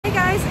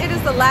it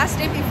is the last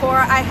day before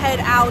I head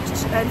out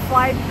and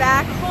fly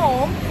back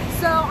home.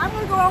 So I'm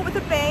going to go out with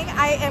a bang.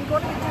 I am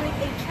going to be doing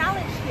a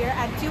challenge here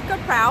at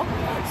Kaprow.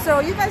 So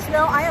you guys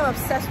know I am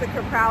obsessed with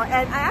Kaprow,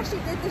 and I actually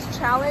did this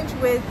challenge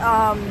with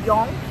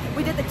Huang.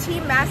 We did the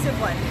team massive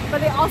one, but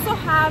they also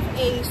have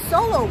a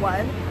solo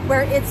one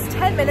where it's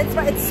 10 minutes,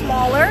 but it's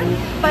smaller.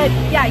 But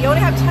yeah, you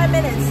only have 10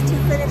 minutes to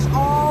finish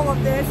all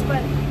of this,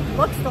 but it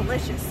looks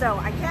delicious. So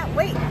I can't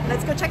wait.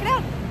 Let's go check it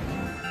out.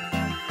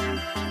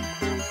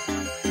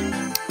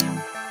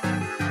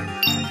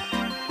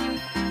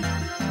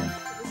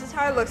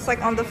 How it looks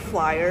like on the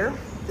flyer.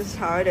 This is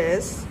how it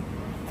is,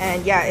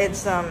 and yeah,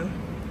 it's a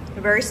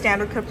very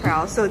standard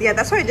Kaprow. So yeah,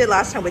 that's what I did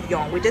last time with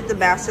Huang. We did the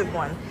massive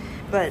one,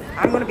 but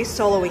I'm going to be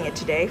soloing it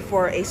today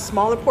for a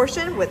smaller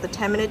portion with a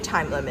 10-minute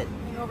time limit.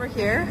 Over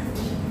here,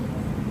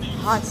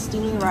 hot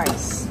steaming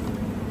rice.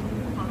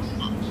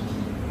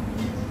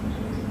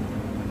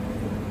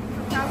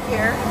 Out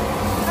here,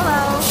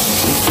 hello.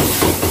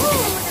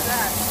 Ooh, look at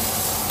that.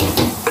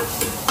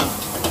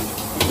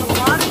 A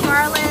lot of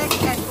garlic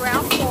and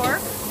ground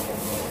pork.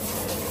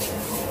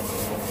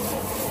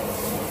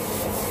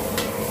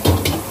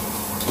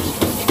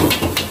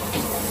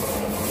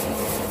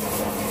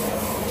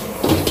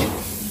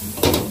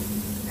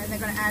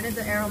 Added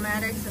the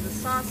aromatics and the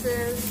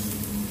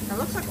sauces. That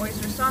looks like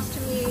oyster sauce to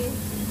me.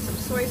 Some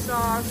soy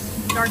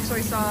sauce, dark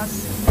soy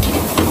sauce.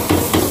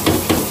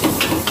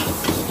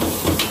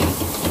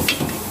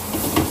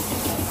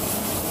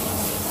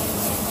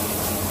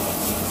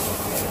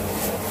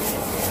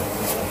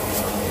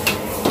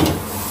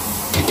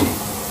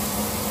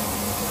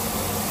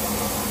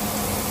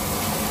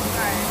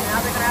 Alright,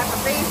 now they're gonna have the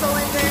basil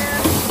in there.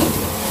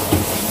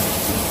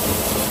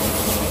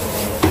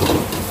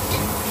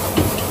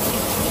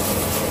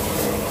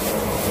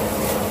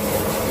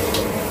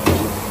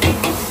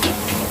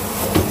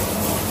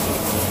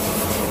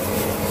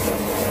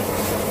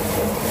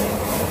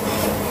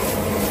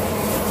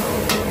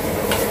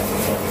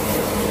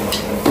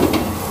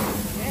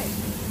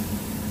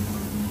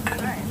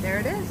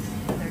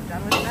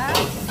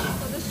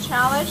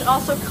 Challenge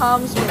also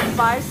comes with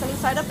 5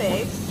 sunny-side-up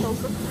eggs.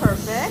 Those look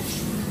perfect.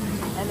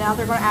 And now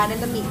they're going to add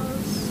in the meat.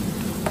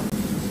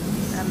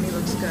 That meat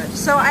looks good.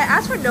 So I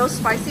asked for no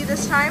spicy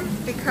this time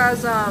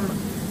because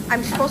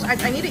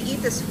I need to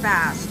eat this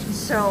fast.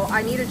 So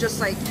I need to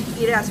just like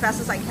eat it as fast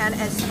as I can.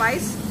 And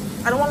spice,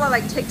 I don't want to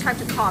like take time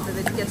to cough if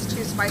it gets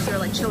too spicy or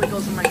like chili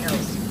goes in my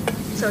nose.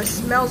 So it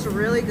smells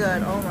really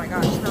good. Oh my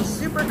gosh, it smells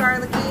super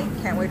garlicky.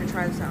 Can't wait to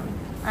try this out.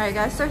 Alright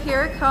guys, so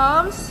here it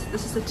comes.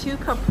 This is the 2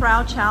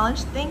 Kaprow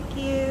challenge. Thank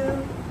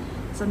you.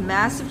 It's a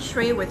massive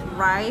tray with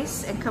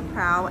rice and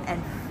Kaprow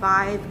and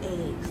 5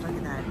 eggs. Look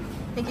at that.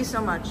 Thank you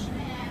so much.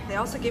 They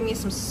also give me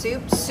some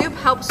soup. Soup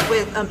helps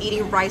with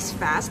eating rice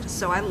fast,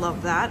 so I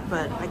love that,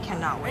 but I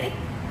cannot wait.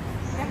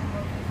 Okay.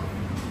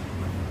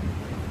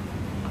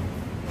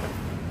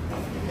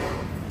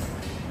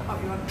 Oh,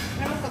 you want to?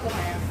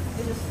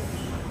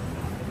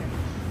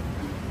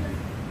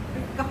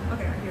 Go.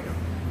 Okay, here we go.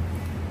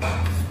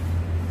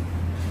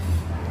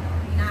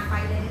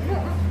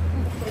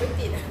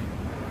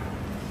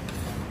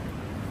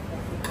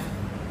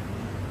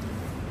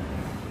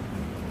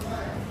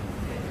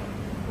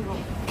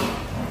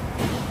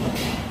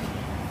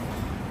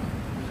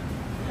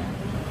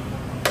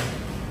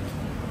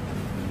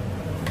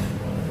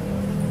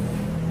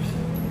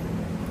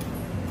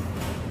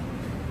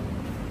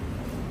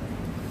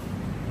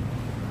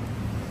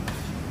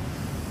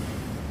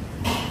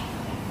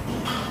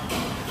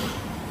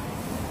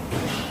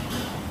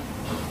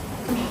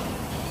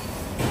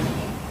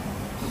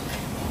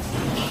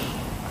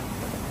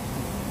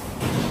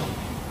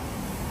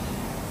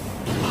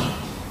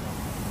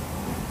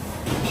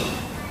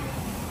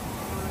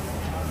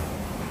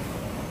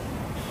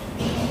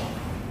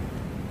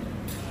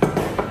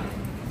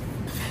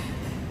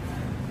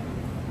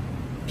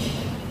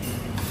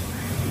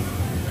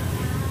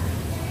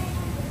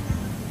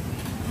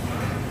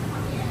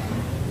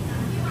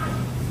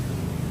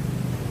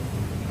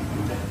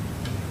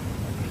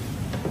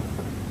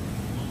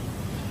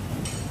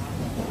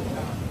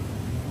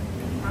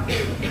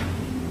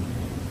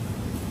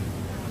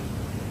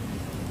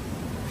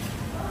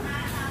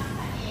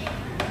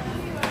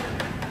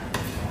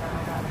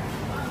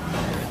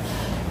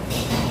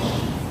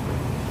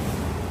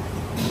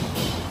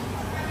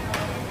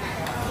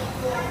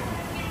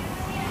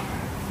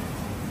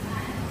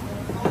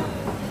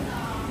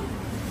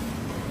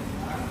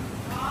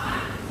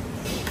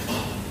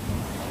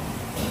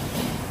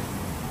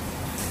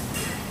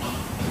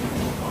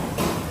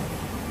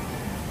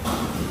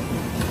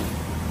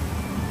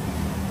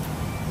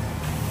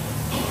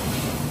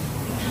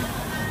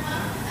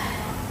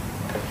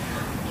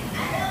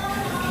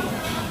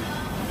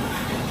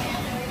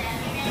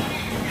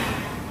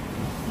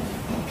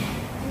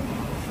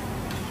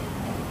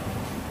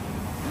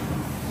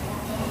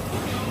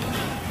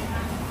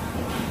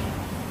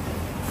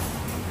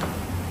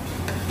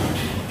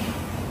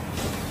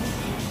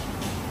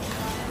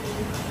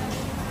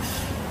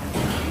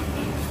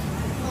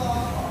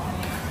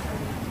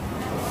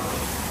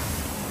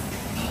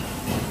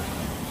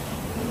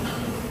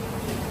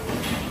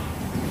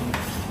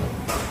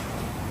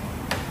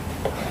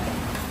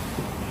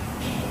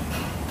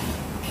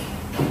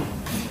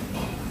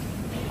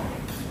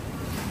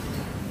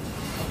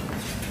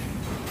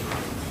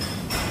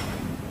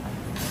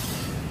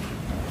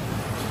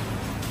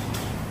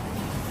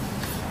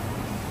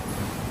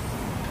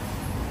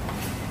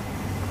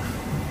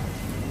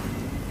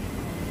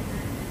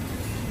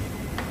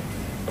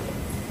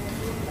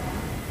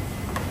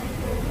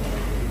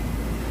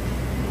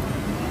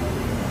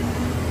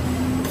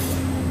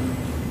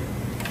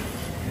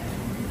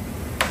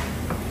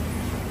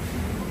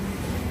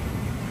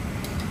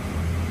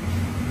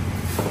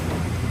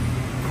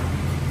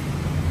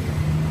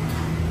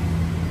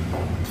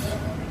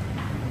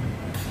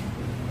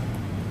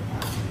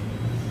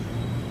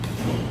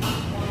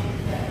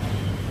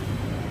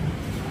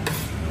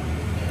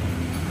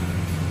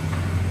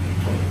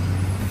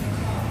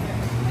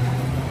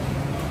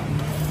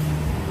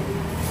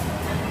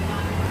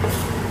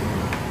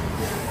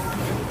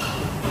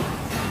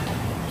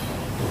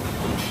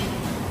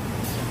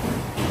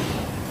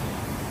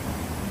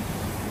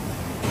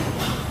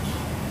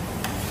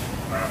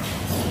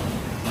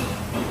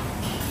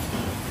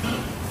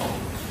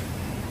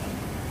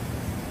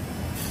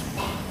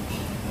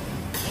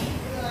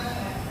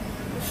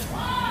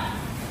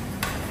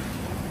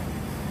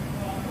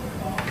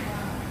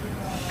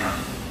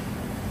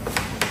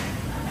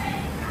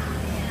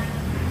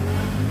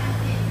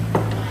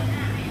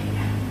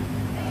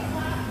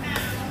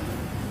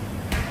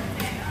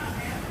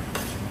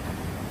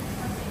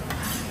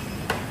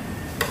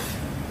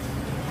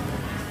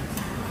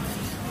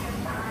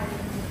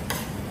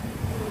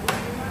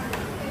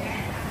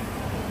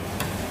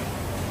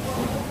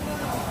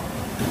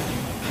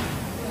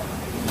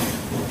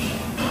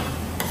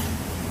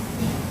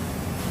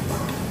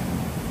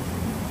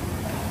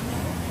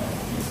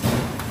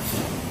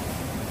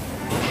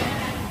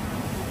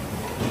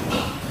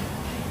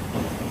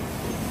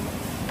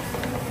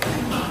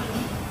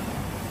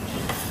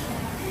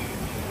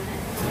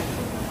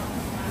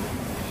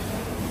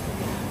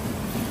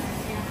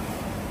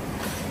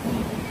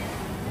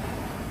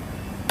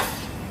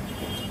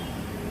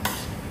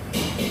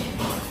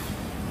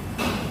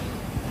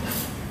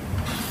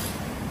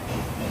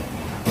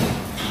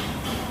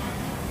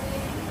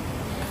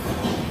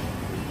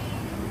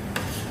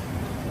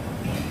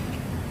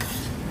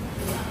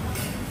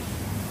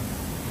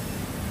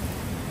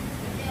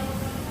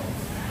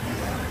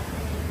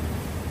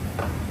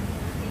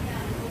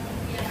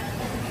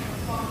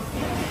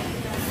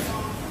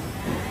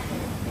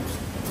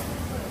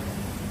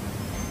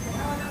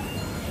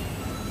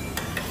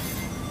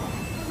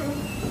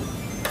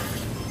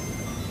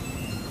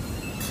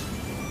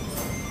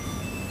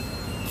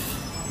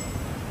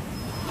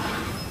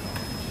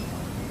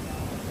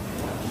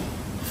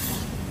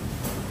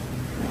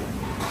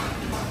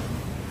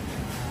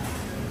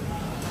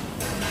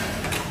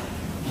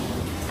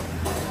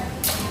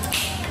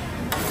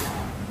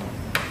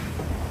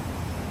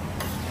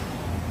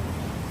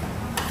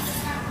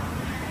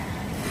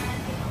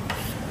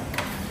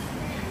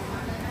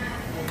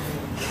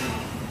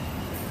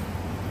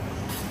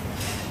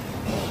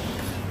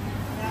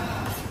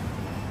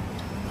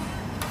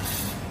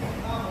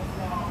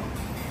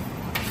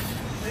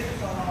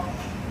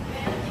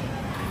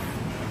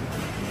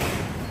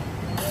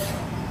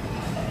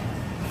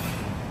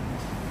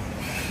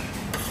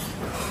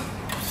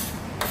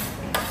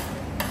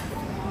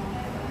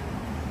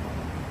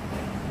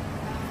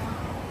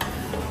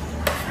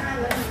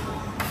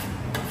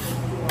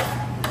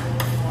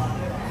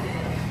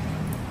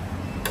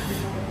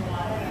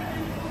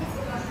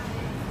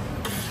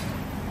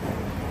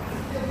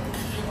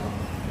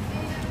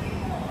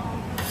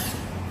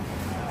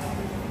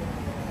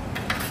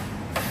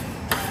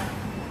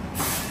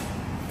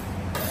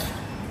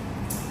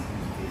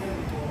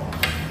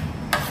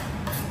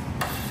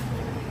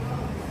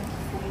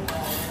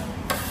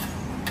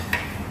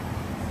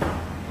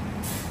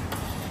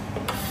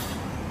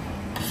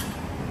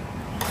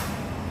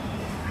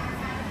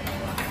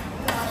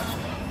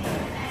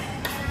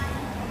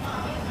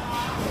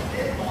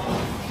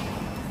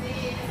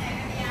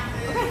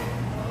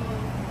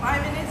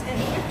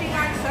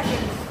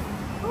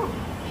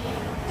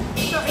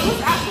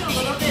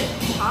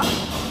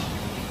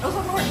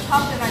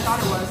 tough than I thought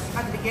it was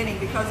at the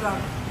beginning because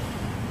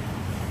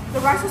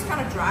the rice was kind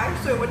of dry,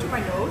 so it went to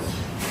my nose,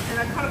 and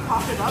I kind of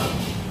coughed it up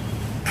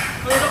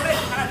a little bit,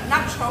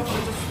 not choked,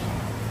 but just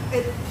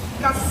it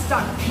got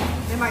stuck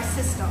in my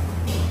system.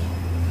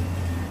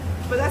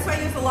 But that's why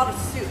I use a lot of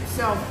soup.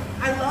 So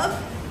I love,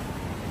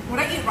 when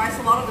I eat rice,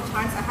 a lot of the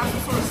times I have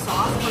some sort of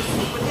sauce or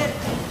soup with it.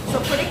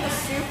 So putting the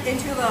soup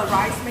into the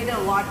rice made it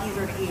a lot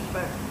easier to eat,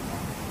 but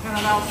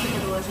that was super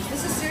delicious.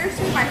 This is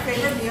seriously my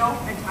favorite meal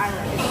in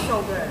Thailand. It's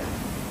so good.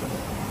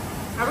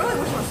 I really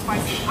wish it was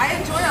spicy. I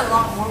enjoy it a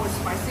lot more with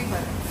spicy,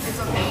 but it's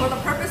okay. For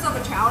the purpose of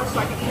a challenge, so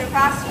I can eat it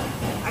fast,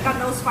 I got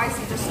no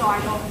spicy just so I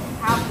don't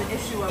have the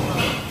issue of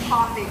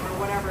coughing or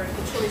whatever.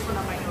 The chilies went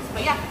up my nose.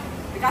 But yeah,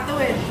 we got the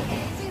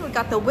win. We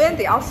got the win.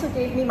 They also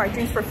gave me my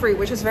drinks for free,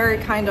 which is very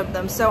kind of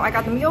them. So I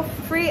got the meal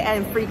for free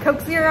and free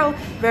Coke Zero.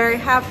 Very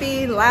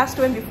happy. Last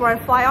win before I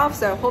fly off.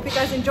 So hope you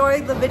guys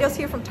enjoy the videos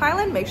here from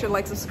Thailand. Make sure to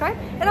like, subscribe,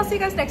 and I'll see you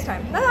guys next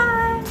time.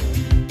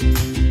 Bye!